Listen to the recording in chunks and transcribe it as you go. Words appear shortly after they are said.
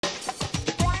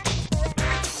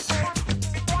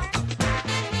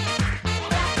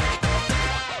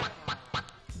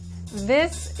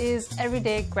This is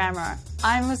Everyday Grammar.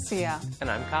 I'm Lucia.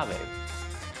 And I'm Kaveh.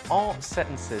 All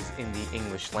sentences in the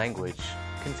English language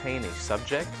contain a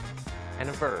subject and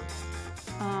a verb.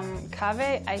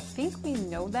 Kaveh, I think we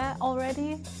know that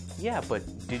already. Yeah, but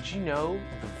did you know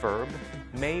the verb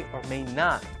may or may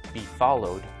not be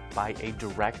followed by a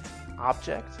direct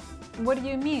object? What do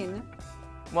you mean?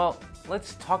 Well,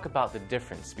 let's talk about the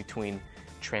difference between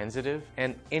transitive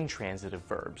and intransitive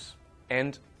verbs,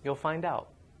 and you'll find out.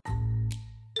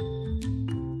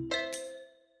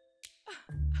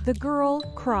 The girl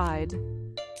cried.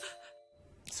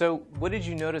 So, what did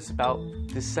you notice about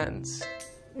this sentence?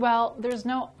 Well, there's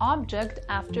no object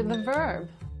after the verb.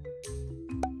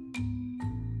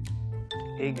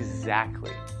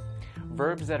 Exactly.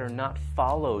 Verbs that are not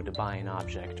followed by an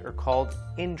object are called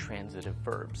intransitive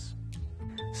verbs.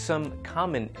 Some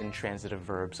common intransitive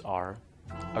verbs are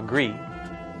agree,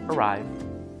 arrive,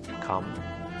 come,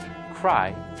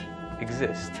 cry,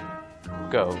 exist,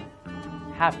 go,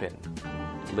 happen,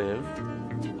 live,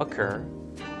 occur,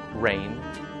 reign,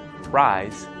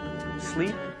 rise,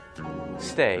 sleep,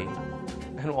 stay,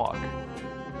 and walk.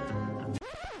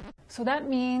 So that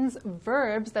means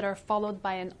verbs that are followed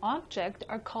by an object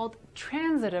are called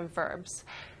transitive verbs.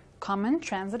 Common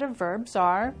transitive verbs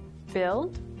are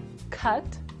build, cut,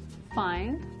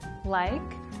 find, like,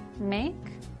 make,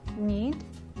 need,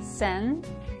 send,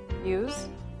 use,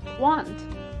 want.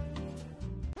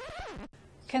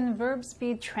 Can verbs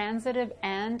be transitive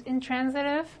and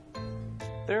intransitive?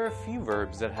 There are a few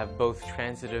verbs that have both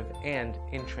transitive and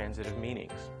intransitive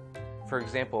meanings. For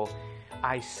example,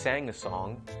 I sang a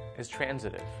song is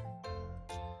transitive.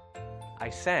 I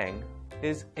sang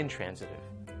is intransitive.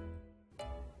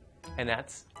 And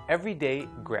that's Everyday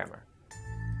Grammar.